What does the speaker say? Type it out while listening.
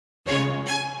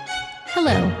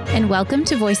Hello, and welcome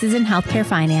to Voices in Healthcare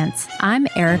Finance. I'm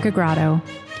Erica Grotto.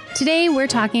 Today, we're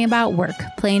talking about work,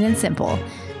 plain and simple.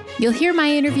 You'll hear my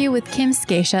interview with Kim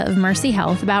Scatia of Mercy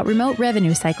Health about remote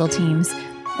revenue cycle teams,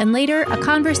 and later, a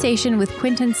conversation with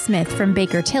Quinton Smith from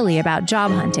Baker Tilly about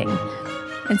job hunting.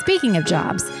 And speaking of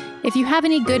jobs, if you have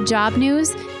any good job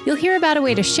news, you'll hear about a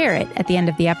way to share it at the end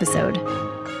of the episode.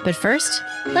 But first,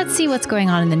 let's see what's going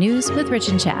on in the news with Rich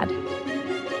and Chad.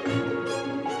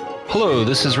 Hello,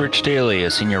 this is Rich Daly, a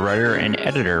senior writer and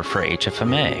editor for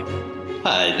HFMA.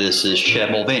 Hi, this is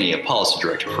Chad Mulvaney, a policy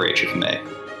director for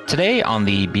HFMA. Today on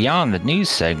the Beyond the News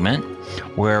segment,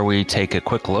 where we take a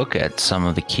quick look at some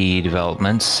of the key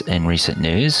developments in recent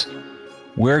news,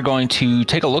 we're going to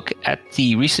take a look at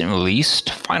the recently released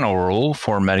final rule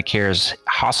for Medicare's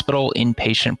Hospital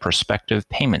Inpatient Prospective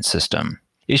Payment System.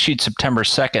 Issued September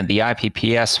 2nd, the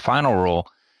IPPS final rule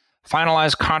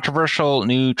finalized controversial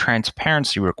new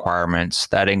transparency requirements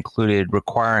that included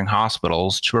requiring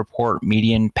hospitals to report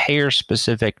median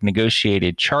payer-specific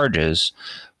negotiated charges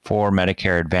for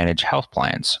Medicare Advantage health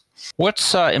plans.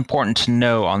 What's important to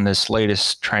know on this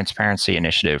latest transparency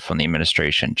initiative from the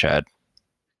administration, Chad?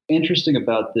 Interesting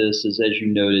about this is, as you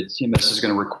noted, CMS is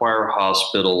going to require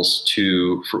hospitals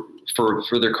to,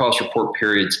 for their cost report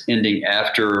periods ending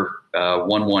after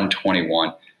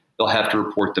 1/1/21, they'll have to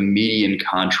report the median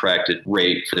contracted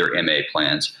rate for their MA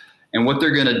plans. And what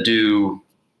they're going to do,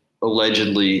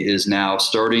 allegedly, is now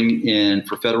starting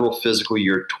for federal fiscal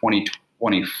year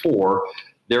 2024,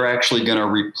 they're actually going to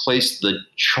replace the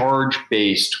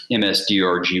charge-based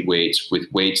MSDRG weights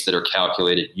with weights that are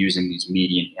calculated using these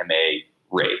median MA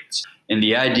rates. And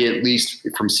the idea, at least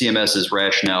from CMS's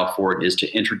rationale for it, is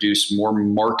to introduce more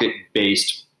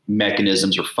market-based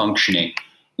mechanisms or functioning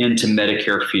into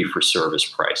Medicare fee-for-service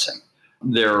pricing.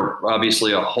 There are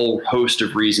obviously a whole host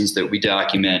of reasons that we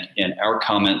document in our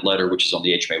comment letter, which is on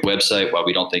the HMA website, why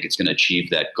we don't think it's going to achieve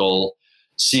that goal.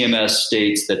 CMS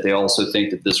states that they also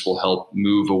think that this will help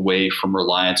move away from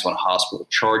reliance on hospital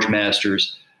charge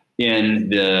masters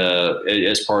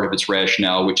as part of its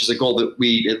rationale, which is a goal that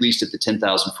we, at least at the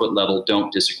 10,000 foot level,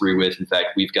 don't disagree with. In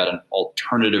fact, we've got an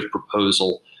alternative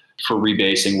proposal for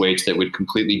rebasing weights that would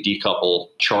completely decouple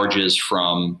charges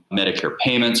from Medicare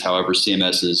payments. However,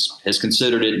 CMS has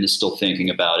considered it and is still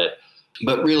thinking about it.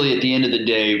 But really, at the end of the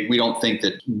day, we don't think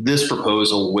that this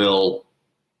proposal what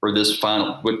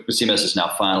CMS has now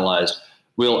finalized,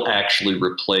 will actually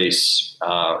replace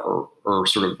or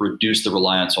sort of reduce the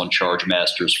reliance on charge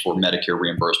masters for Medicare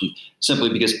reimbursement, simply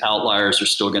because outliers are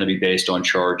still going to be based on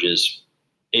charges,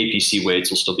 APC weights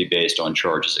will still be based on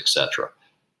charges, et cetera.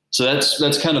 So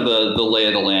that's kind of the lay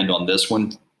of the land on this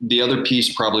one. The other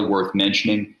piece probably worth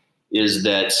mentioning is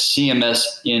that CMS,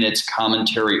 in its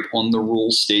commentary on the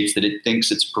rule, states that it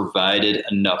thinks it's provided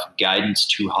enough guidance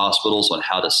to hospitals on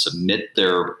how to submit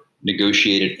their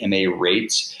negotiated MA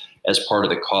rates as part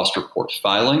of the cost report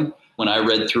filing. When I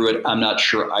read through it, I'm not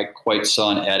sure I quite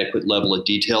saw an adequate level of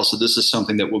detail. So this is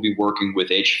something that we'll be working with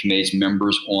HFMA's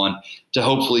members on to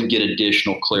hopefully get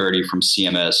additional clarity from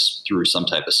CMS through some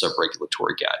type of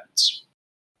sub-regulatory guidance.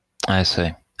 I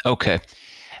see. Okay.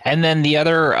 And then the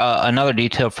other, another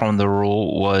detail from the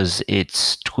rule was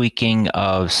its tweaking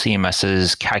of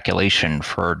CMS's calculation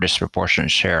for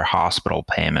disproportionate share hospital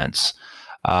payments.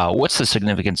 What's the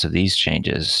significance of these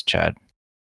changes, Chad?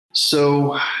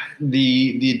 So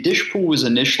the DSH pool was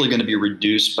initially going to be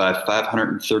reduced by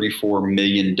 $534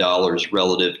 million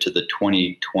relative to the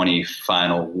 2020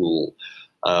 final rule.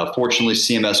 Fortunately,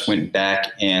 CMS went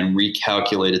back and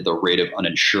recalculated the rate of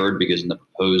uninsured because in the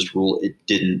proposed rule, it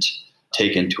didn't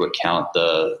take into account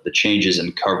the changes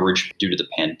in coverage due to the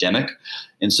pandemic.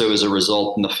 And so as a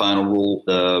result, in the final rule,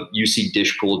 the UC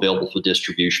DSH pool available for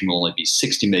distribution will only be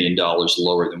 $60 million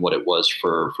lower than what it was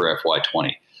for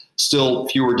FY20. Still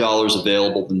fewer dollars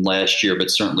available than last year, but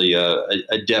certainly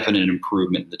a definite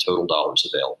improvement in the total dollars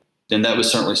available. And that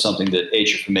was certainly something that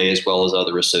HFMA, as well as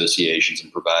other associations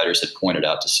and providers, had pointed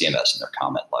out to CMS in their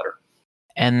comment letter.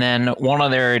 And then one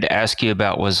other area to ask you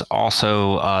about was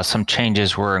also some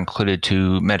changes were included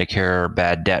to Medicare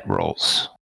bad debt rules.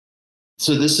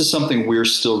 So this is something we're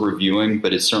still reviewing,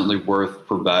 but it's certainly worth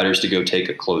providers to go take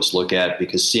a close look at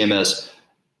because CMS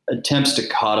attempts to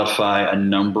codify a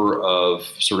number of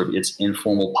sort of its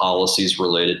informal policies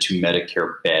related to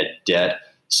Medicare bad debt.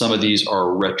 Some of these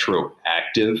are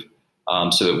retroactive,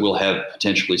 so it will have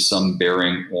potentially some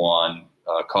bearing on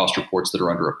cost reports that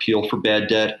are under appeal for bad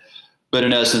debt. But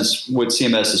in essence, what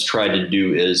CMS has tried to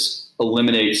do is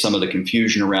eliminate some of the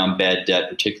confusion around bad debt,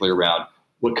 particularly around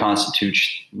what constitutes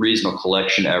reasonable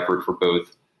collection effort for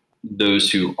both those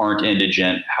who aren't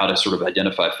indigent, how to sort of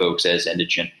identify folks as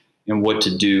indigent, and what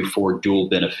to do for dual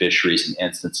beneficiaries in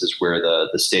instances where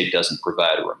the state doesn't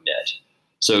provide a remit.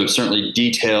 So certainly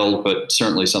detailed, but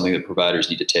certainly something that providers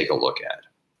need to take a look at.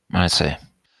 I see.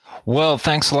 Well,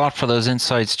 thanks a lot for those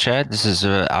insights, Chad. This is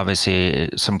obviously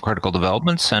some critical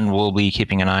developments, and we'll be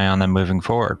keeping an eye on them moving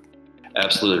forward.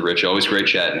 Absolutely, Rich. Always great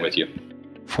chatting with you.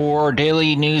 For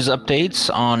daily news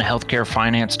updates on healthcare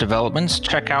finance developments,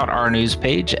 check out our news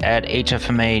page at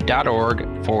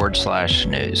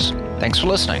hfma.org/news. Thanks for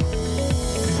listening.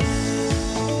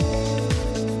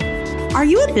 Are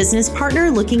you a business partner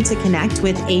looking to connect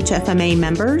with HFMA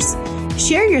members?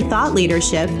 Share your thought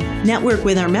leadership, network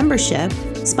with our membership,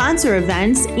 sponsor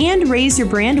events, and raise your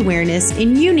brand awareness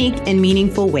in unique and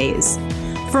meaningful ways.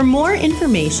 For more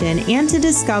information and to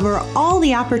discover all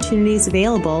the opportunities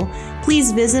available,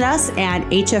 please visit us at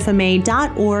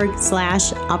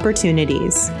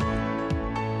hfma.org/opportunities.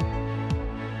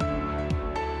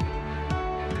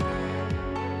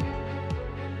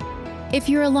 If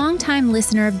you're a longtime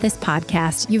listener of this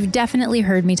podcast, you've definitely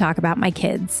heard me talk about my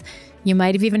kids. You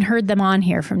might have even heard them on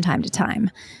here from time to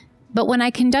time. But when I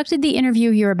conducted the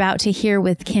interview you're about to hear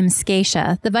with Kim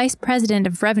Skaisha, the Vice President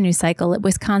of Revenue Cycle at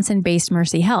Wisconsin-based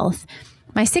Mercy Health,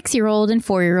 my 6-year-old and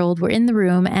 4-year-old were in the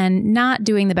room and not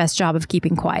doing the best job of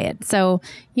keeping quiet. So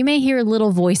you may hear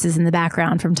little voices in the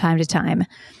background from time to time.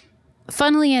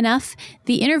 Funnily enough,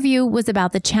 the interview was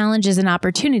about the challenges and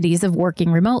opportunities of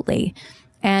working remotely.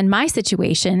 And my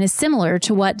situation is similar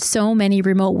to what so many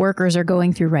remote workers are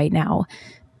going through right now.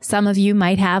 Some of you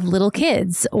might have little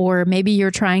kids, or maybe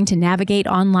you're trying to navigate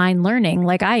online learning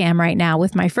like I am right now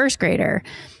with my first grader.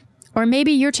 Or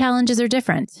maybe your challenges are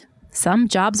different. Some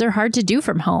jobs are hard to do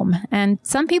from home, and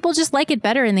some people just like it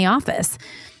better in the office.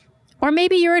 Or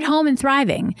maybe you're at home and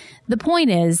thriving. The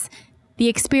point is, the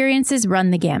experiences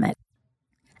run the gamut.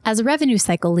 As a revenue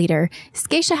cycle leader,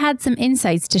 Skaisha had some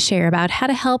insights to share about how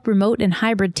to help remote and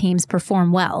hybrid teams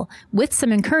perform well, with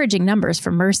some encouraging numbers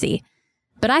from Mercy.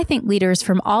 But I think leaders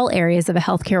from all areas of a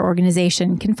healthcare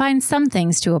organization can find some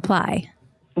things to apply.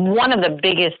 One of the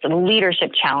biggest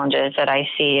leadership challenges that I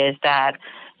see is that,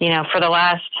 for the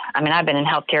last, I've been in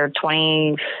healthcare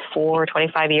 24,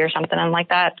 25 years, something like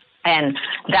that. And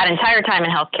that entire time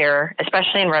in healthcare,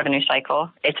 especially in revenue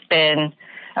cycle, it's been,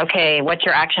 okay, what's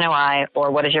your action OI or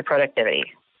what is your productivity?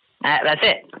 That's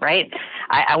it, right?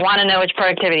 I want to know which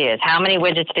productivity is. How many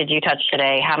widgets did you touch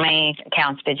today? How many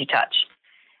accounts did you touch?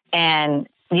 And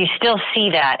you still see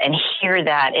that and hear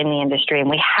that in the industry, and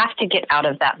we have to get out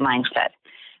of that mindset.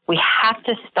 We have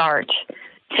to start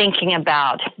thinking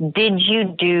about, did you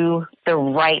do the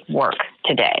right work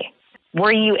today?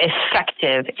 Were you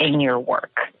effective in your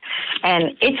work?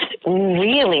 And it's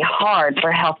really hard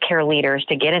for healthcare leaders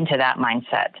to get into that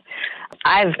mindset.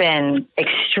 I've been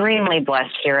extremely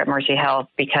blessed here at Mercy Health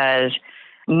because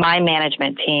my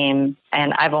management team,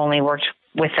 and I've only worked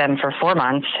with them for 4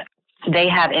 months, they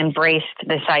have embraced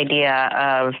this idea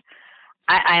of,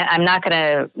 I'm not going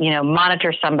to,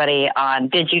 monitor somebody on,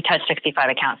 did you touch 65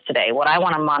 accounts today? What I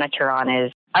want to monitor on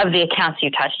is, of the accounts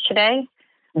you touched today,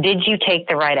 did you take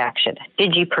the right action?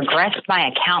 Did you progress my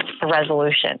account to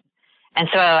resolution? And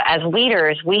so as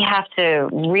leaders, we have to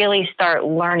really start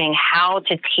learning how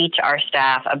to teach our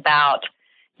staff about,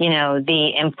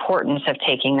 the importance of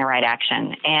taking the right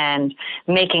action and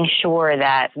making sure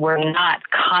that we're not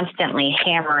constantly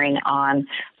hammering on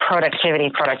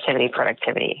productivity.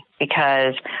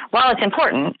 Because while it's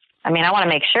important, I want to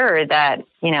make sure that,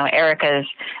 Erica's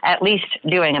at least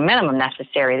doing a minimum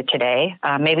necessary today.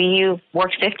 Maybe you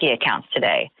worked 50 accounts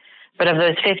today, but of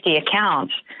those 50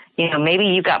 accounts, maybe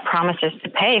you got promises to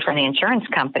pay from the insurance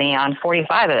company on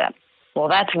 45 of them. Well,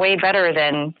 that's way better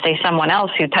than, say, someone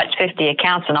else who touched 50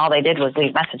 accounts and all they did was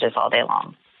leave messages all day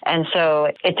long. And so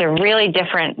it's a really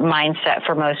different mindset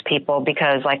for most people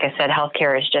because, like I said,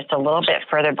 healthcare is just a little bit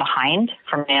further behind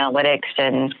from analytics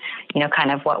and,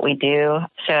 kind of what we do.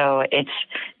 So it's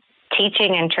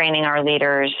teaching and training our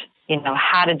leaders,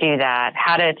 how to do that,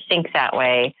 how to think that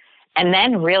way, and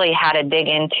then really how to dig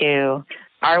into,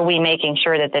 are we making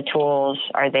sure that the tools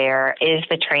are there? Is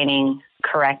the training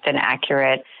correct and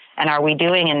accurate? And are we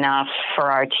doing enough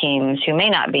for our teams who may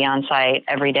not be on site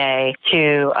every day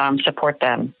to support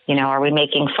them? Are we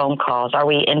making phone calls? Are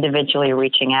we individually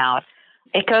reaching out?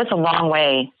 It goes a long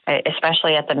way,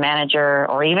 especially at the manager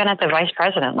or even at the vice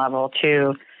president level,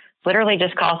 to literally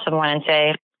just call someone and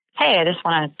say, hey, I just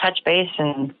want to touch base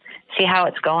and see how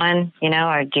it's going,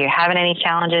 or do you have any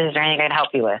challenges? Is there anything I can help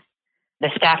you with?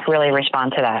 The staff really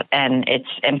respond to that. And it's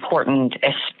important,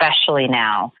 especially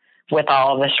now, with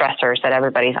all of the stressors that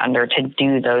everybody's under, to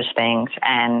do those things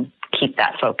and keep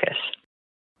that focus.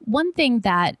 One thing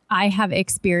that I have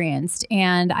experienced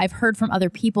and I've heard from other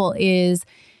people is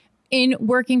in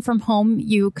working from home,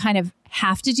 you kind of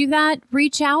have to do that,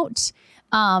 reach out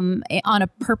in a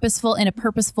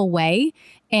purposeful way.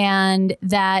 And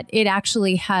that it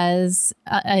actually has,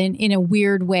 in a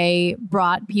weird way,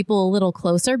 brought people a little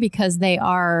closer because they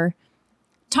are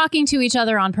talking to each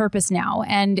other on purpose now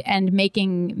and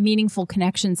making meaningful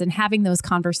connections and having those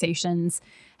conversations.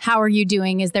 How are you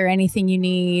doing? Is there anything you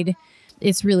need?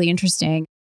 It's really interesting.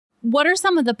 What are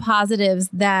some of the positives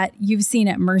that you've seen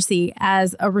at Mercy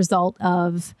as a result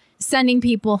of sending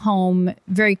people home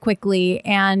very quickly?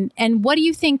 And what do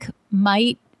you think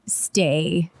might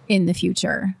stay in the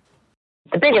future?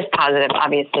 The biggest positive,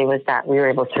 obviously, was that we were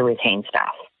able to retain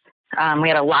staff. We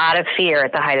had a lot of fear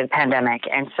at the height of the pandemic.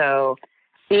 And so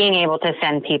being able to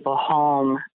send people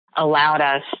home allowed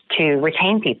us to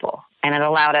retain people. And it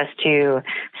allowed us to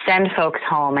send folks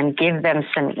home and give them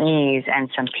some ease and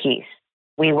some peace.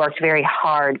 We worked very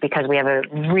hard because we have a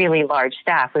really large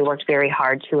staff. We worked very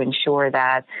hard to ensure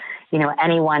that,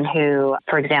 anyone who,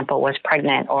 for example, was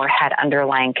pregnant or had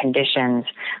underlying conditions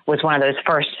was one of those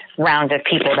first rounds of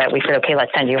people that we said, okay,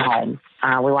 let's send you home.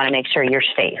 We want to make sure you're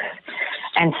safe.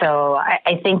 And so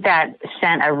I think that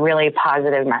sent a really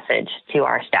positive message to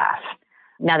our staff.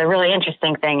 Now, the really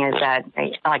interesting thing is that,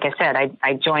 like I said,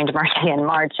 I joined Mercy in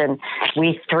March, and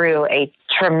we threw a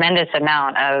tremendous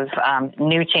amount of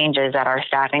new changes at our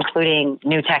staff, including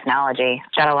new technology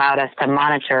that allowed us to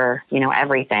monitor,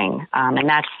 everything. And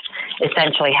that's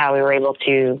essentially how we were able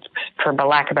to, for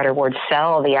lack of a better word,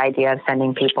 sell the idea of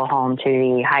sending people home to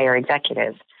the higher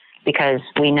executives, because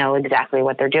we know exactly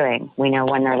what they're doing. We know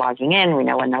when they're logging in. We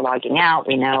know when they're logging out.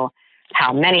 We know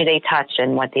how many they touch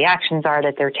and what the actions are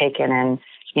that they're taking, and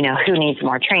who needs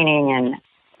more training. And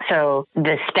so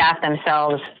the staff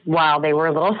themselves, while they were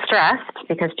a little stressed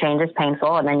because change is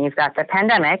painful, and then you've got the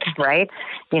pandemic, right?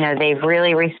 They've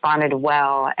really responded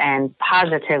well and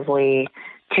positively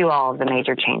to all of the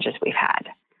major changes we've had.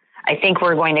 I think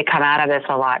we're going to come out of this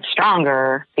a lot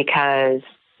stronger because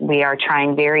we are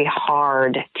trying very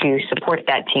hard to support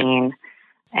that team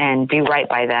and do right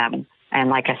by them. And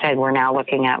like I said, we're now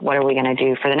looking at what are we going to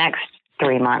do for the next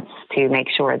 3 months to make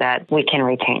sure that we can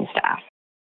retain staff.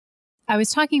 I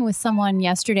was talking with someone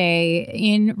yesterday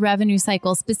in Revenue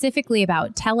Cycle specifically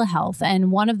about telehealth.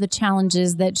 And one of the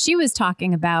challenges that she was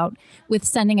talking about with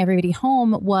sending everybody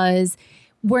home was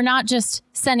we're not just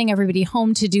sending everybody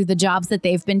home to do the jobs that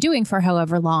they've been doing for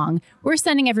however long. We're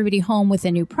sending everybody home with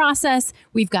a new process.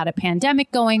 We've got a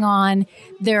pandemic going on.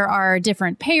 There are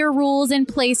different payer rules in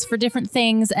place for different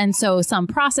things. And so some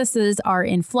processes are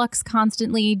in flux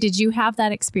constantly. Did you have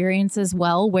that experience as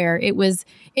well, where it was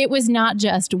not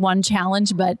just one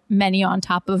challenge, but many on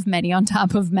top of many on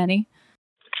top of many?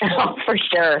 Oh, for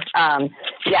sure.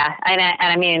 Yeah. And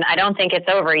I mean, I don't think it's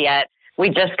over yet. We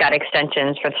just got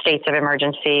extensions for the states of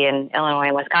emergency in Illinois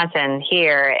and Wisconsin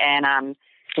here, and,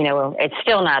 it's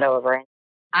still not over.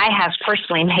 I have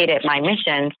personally made it my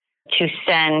mission to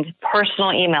send personal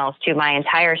emails to my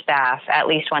entire staff at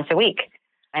least once a week.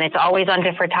 And it's always on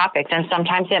different topics. And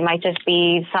sometimes it might just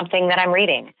be something that I'm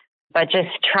reading, but just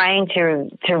trying to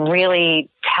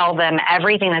really tell them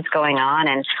everything that's going on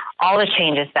and all the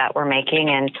changes that we're making,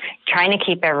 and trying to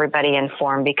keep everybody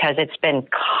informed because it's been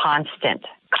constant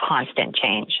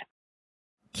change.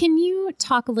 Can you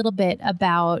talk a little bit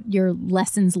about your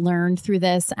lessons learned through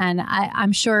this? And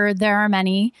I'm sure there are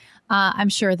many. I'm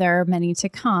sure there are many to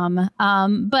come.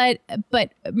 But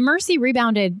Mercy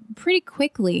rebounded pretty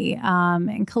quickly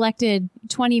and collected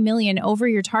 $20 million over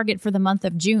your target for the month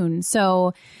of June.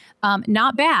 So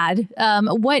not bad.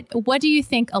 What do you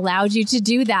think allowed you to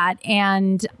do that?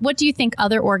 And what do you think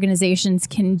other organizations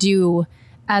can do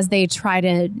as they try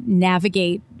to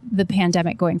navigate the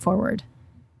pandemic going forward?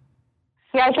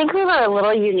 Yeah, I think we were a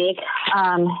little unique.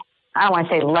 I don't want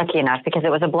to say lucky enough, because it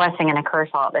was a blessing and a curse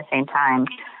all at the same time.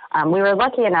 We were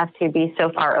lucky enough to be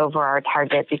so far over our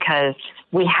target because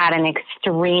we had an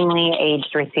extremely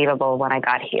aged receivable when I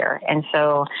got here. And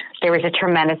so there was a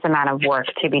tremendous amount of work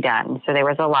to be done. So there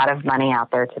was a lot of money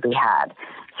out there to be had.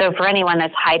 So for anyone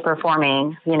that's high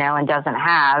performing, and doesn't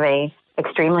have a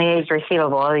extremely aged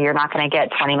receivable, you're not going to get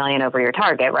 $20 million over your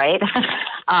target, right?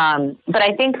 But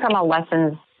I think from a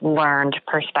lessons learned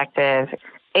perspective,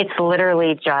 it's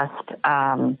literally just,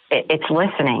 it's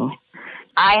listening.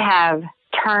 I have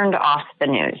turned off the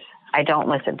news. I don't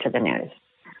listen to the news.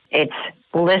 It's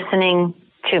listening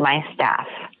to my staff.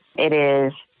 It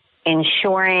is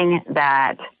ensuring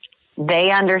that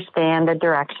they understand the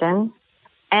direction,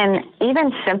 and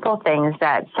even simple things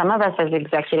that some of us as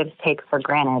executives take for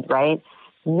granted, right?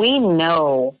 We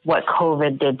know what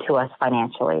COVID did to us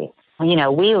financially.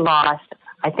 we lost,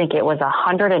 I think it was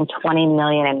 $120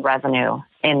 million in revenue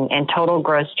in total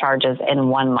gross charges in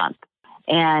 1 month.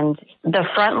 And the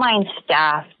frontline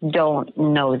staff don't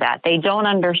know that. They don't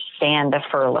understand the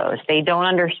furloughs. They don't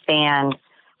understand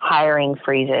hiring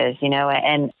freezes,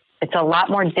 and it's a lot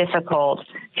more difficult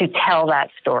to tell that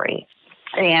story.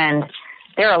 And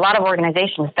there are a lot of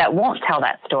organizations that won't tell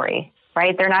that story,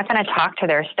 right? They're not going to talk to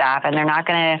their staff, and they're not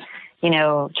going to,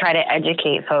 try to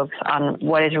educate folks on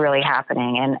what is really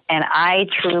happening. And I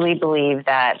truly believe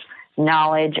that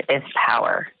knowledge is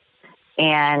power.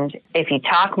 And if you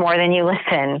talk more than you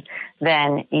listen,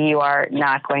 then you are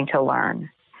not going to learn.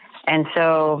 And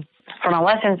so from a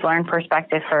lessons learned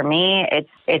perspective for me,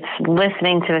 it's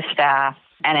listening to the staff,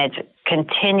 and it's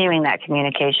continuing that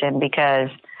communication because,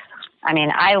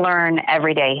 I learn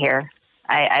every day here.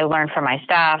 I learn from my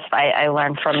staff. I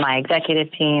learn from my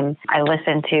executive team. I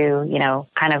listen to,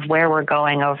 kind of where we're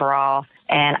going overall.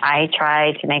 And I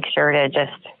try to make sure to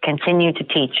just continue to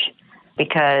teach,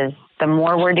 because the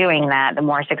more we're doing that, the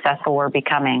more successful we're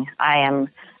becoming. I am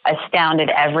astounded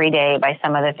every day by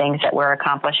some of the things that we're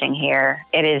accomplishing here.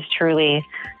 It is truly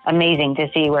amazing to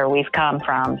see where we've come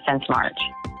from since March.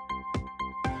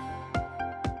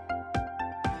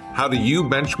 How do you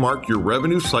benchmark your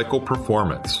revenue cycle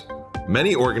performance?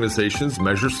 Many organizations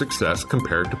measure success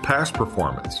compared to past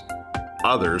performance.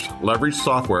 Others leverage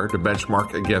software to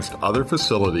benchmark against other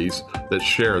facilities that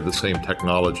share the same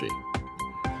technology.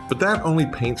 But that only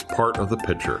paints part of the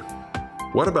picture.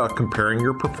 What about comparing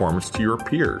your performance to your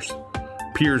peers?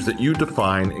 Peers that you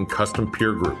define in custom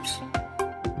peer groups.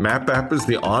 MapApp is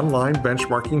the online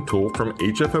benchmarking tool from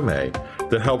HFMA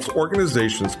that helps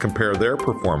organizations compare their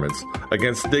performance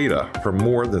against data from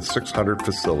more than 600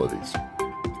 facilities.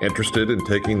 Interested in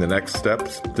taking the next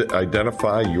steps to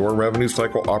identify your revenue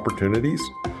cycle opportunities?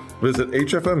 Visit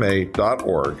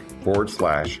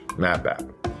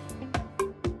hfma.org/MapApp.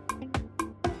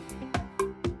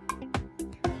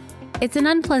 It's an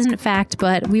unpleasant fact,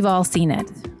 but we've all seen it.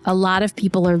 A lot of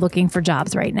people are looking for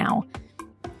jobs right now.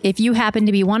 If you happen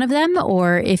to be one of them,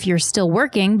 or if you're still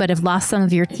working but have lost some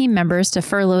of your team members to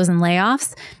furloughs and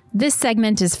layoffs, this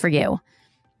segment is for you.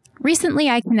 Recently,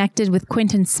 I connected with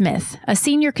Quentin Smith, a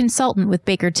senior consultant with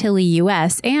Baker Tilly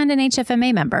US and an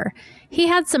HFMA member. He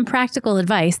had some practical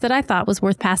advice that I thought was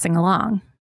worth passing along.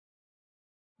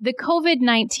 The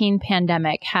COVID-19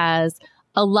 pandemic has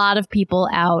a lot of people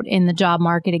out in the job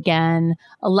market again,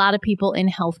 a lot of people in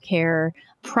healthcare.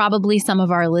 Probably some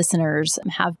of our listeners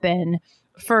have been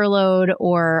furloughed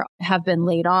or have been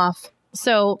laid off.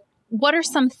 So what are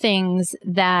some things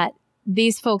that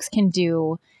these folks can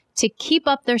do to keep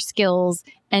up their skills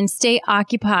and stay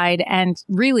occupied and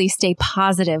really stay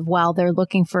positive while they're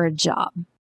looking for a job?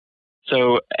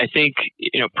 So I think,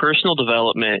 personal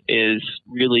development is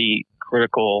really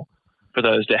critical for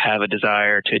those that have a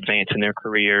desire to advance in their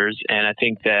careers. And I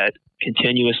think that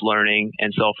continuous learning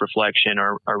and self-reflection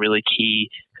are really key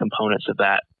components of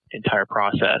that entire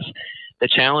process. The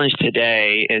challenge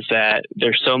today is that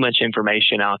there's so much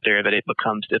information out there that it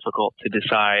becomes difficult to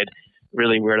decide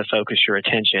really where to focus your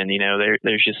attention.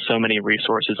 There's just so many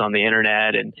resources on the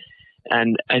internet, and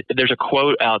there's a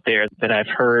quote out there that I've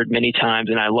heard many times,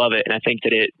 and I love it. And I think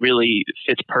that it really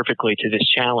fits perfectly to this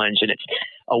challenge. And it's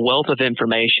a wealth of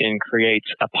information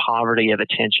creates a poverty of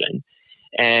attention.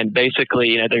 And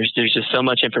basically, there's just so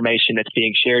much information that's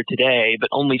being shared today, but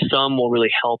only some will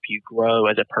really help you grow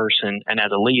as a person and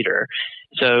as a leader.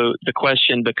 So the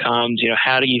question becomes,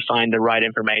 how do you find the right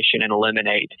information and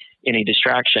eliminate any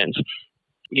distractions?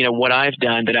 What I've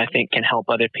done that I think can help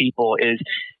other people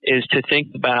is to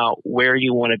think about where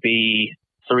you want to be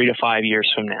 3 to 5 years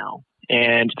from now,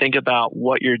 and think about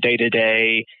what your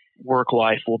day-to-day work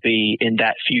life will be in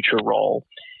that future role.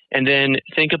 And then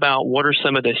think about what are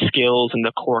some of the skills and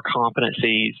the core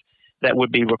competencies that would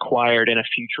be required in a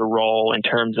future role in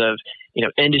terms of,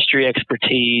 industry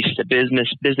expertise, the business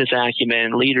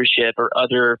acumen, leadership, or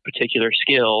other particular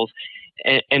skills.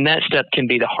 And that step can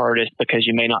be the hardest because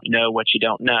you may not know what you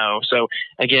don't know. So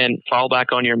again, fall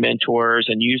back on your mentors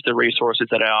and use the resources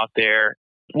that are out there.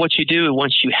 What you do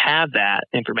once you have that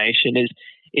information is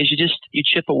you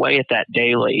chip away at that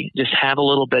daily. Just have a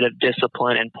little bit of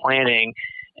discipline and planning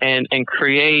and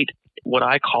create what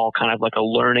I call kind of like a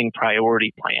learning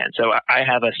priority plan. So I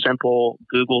have a simple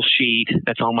Google sheet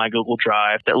that's on my Google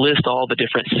Drive that lists all the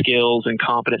different skills and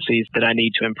competencies that I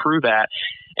need to improve at.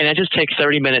 And it just takes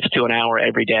 30 minutes to an hour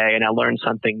every day, and I learn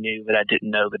something new that I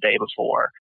didn't know the day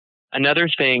before. Another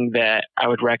thing that I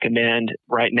would recommend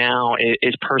right now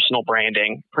is personal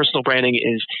branding. Personal branding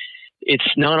is it's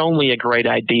not only a great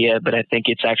idea, but I think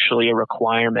it's actually a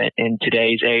requirement in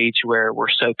today's age where we're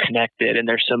so connected and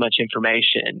there's so much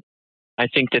information. I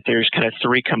think that there's kind of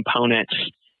three components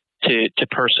to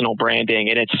personal branding,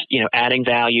 and it's, adding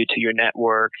value to your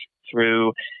network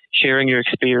through sharing your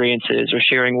experiences or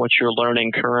sharing what you're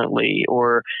learning currently,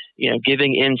 or,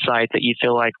 giving insight that you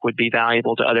feel like would be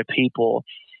valuable to other people.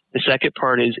 The second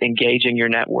part is engaging your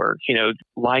network,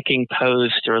 liking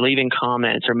posts or leaving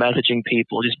comments or messaging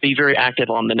people. Just be very active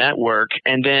on the network.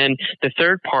 And then the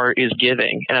third part is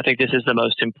giving. And I think this is the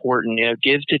most important.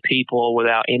 Give to people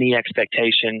without any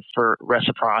expectation for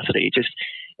reciprocity. Just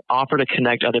offer to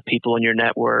connect other people in your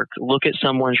network. Look at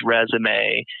someone's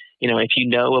resume. If you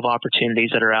know of opportunities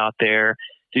that are out there,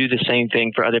 do the same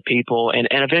thing for other people. And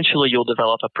eventually you'll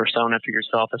develop a persona for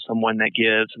yourself as someone that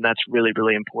gives. And that's really,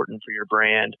 really important for your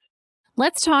brand.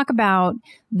 Let's talk about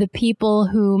the people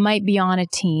who might be on a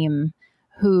team,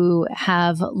 who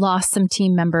have lost some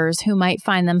team members, who might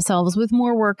find themselves with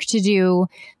more work to do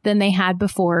than they had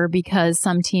before because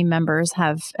some team members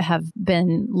have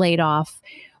been laid off.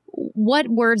 What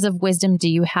words of wisdom do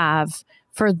you have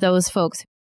for those folks?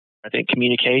 I think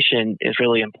communication is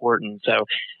really important. So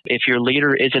if your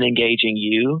leader isn't engaging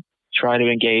you, try to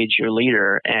engage your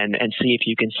leader and see if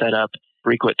you can set up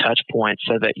frequent touch points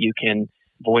so that you can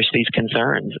voice these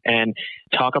concerns and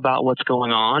talk about what's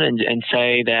going on and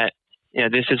say that,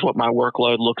 this is what my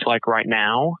workload looks like right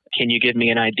now. Can you give me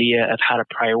an idea of how to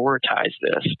prioritize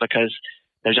this? Because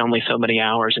there's only so many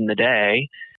hours in the day.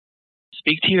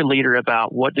 Speak to your leader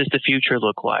about what does the future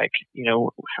look like?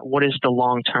 What is the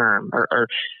long term? Or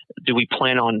do we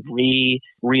plan on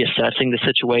reassessing the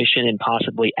situation and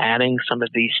possibly adding some of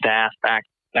these staff back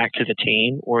to the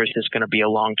team? Or is this going to be a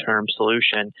long-term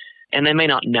solution? And they may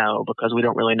not know because we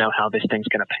don't really know how this thing's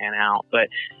going to pan out. But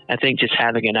I think just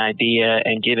having an idea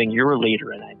and giving your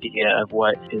leader an idea of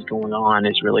what is going on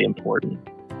is really important.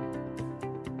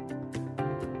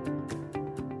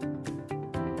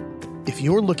 If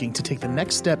you're looking to take the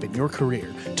next step in your career,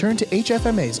 turn to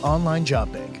HFMA's online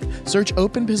job bank. Search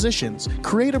open positions,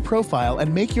 create a profile,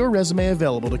 and make your resume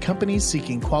available to companies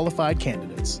seeking qualified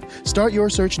candidates. Start your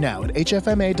search now at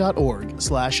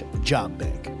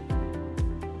hfma.org/jobbank.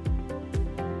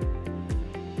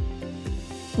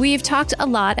 We've talked a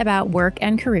lot about work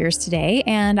and careers today,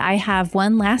 and I have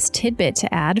one last tidbit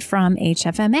to add from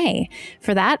HFMA.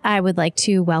 For that, I would like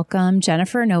to welcome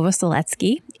Jennifer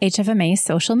Novoseletsky, HFMA's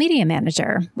social media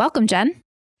manager. Welcome, Jen.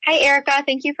 Hi, Erica.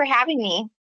 Thank you for having me.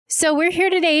 So we're here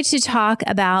today to talk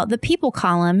about the people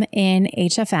column in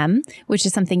HFM, which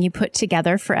is something you put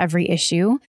together for every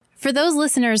issue. For those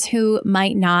listeners who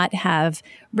might not have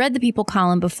read the people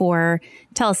column before,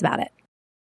 tell us about it.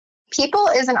 People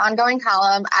is an ongoing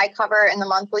column I cover in the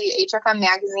monthly HFM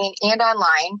magazine and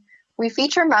online. We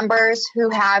feature members who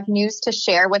have news to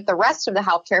share with the rest of the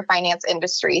healthcare finance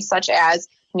industry, such as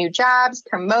new jobs,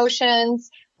 promotions,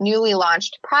 newly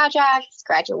launched projects,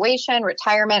 graduation,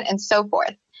 retirement, and so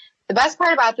forth. The best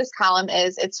part about this column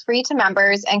is it's free to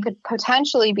members and could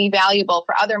potentially be valuable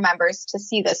for other members to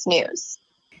see this news.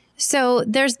 So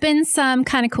there's been some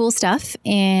kind of cool stuff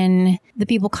in the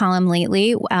People column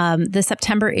lately. The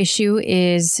September issue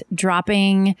is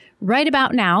dropping right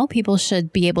about now. People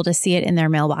should be able to see it in their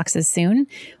mailboxes soon.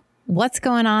 What's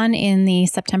going on in the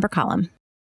September column?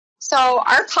 So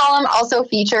our column also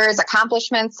features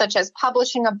accomplishments such as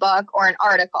publishing a book or an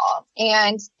article.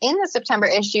 And in the September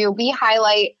issue, we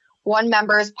highlight one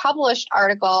member's published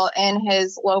article in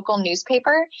his local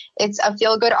newspaper. It's a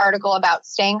feel-good article about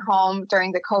staying home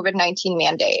during the COVID-19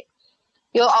 mandate.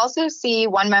 You'll also see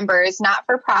one member's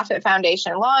not-for-profit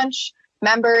foundation launch,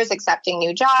 members accepting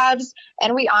new jobs,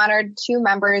 and we honored 2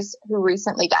 members who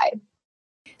recently died.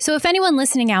 So if anyone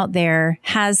listening out there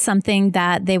has something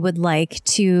that they would like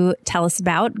to tell us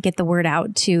about, get the word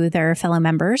out to their fellow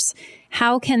members,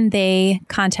 how can they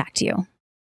contact you?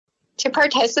 To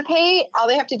participate, all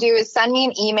they have to do is send me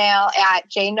an email at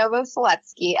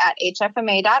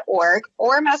jnovoseletsky@hfma.org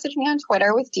or message me on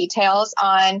Twitter with details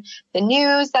on the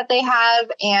news that they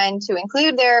have and to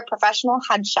include their professional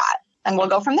headshot. And we'll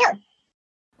go from there.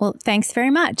 Well, thanks very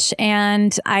much.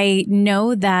 And I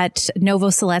know that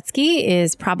Novoseletsky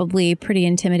is probably pretty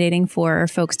intimidating for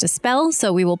folks to spell.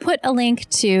 So we will put a link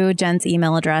to Jen's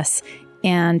email address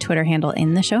and Twitter handle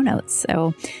in the show notes.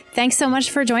 So thanks so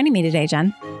much for joining me today,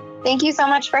 Jen. Thank you so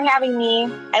much for having me.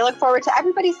 I look forward to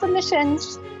everybody's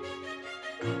submissions.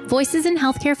 Voices in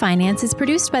Healthcare Finance is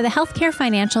produced by the Healthcare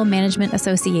Financial Management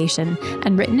Association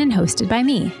and written and hosted by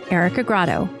me, Erica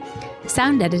Grotto.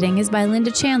 Sound editing is by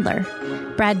Linda Chandler.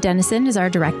 Brad Dennison is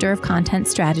our Director of Content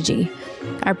Strategy.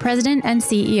 Our President and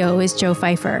CEO is Joe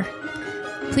Pfeiffer.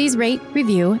 Please rate,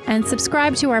 review, and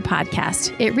subscribe to our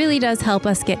podcast. It really does help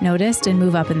us get noticed and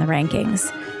move up in the rankings.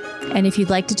 And if you'd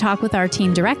like to talk with our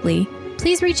team directly,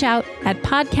 please reach out at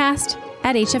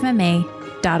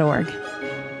podcast@hfma.org.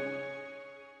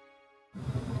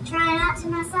 Try not to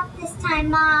mess up this time,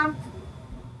 Mom.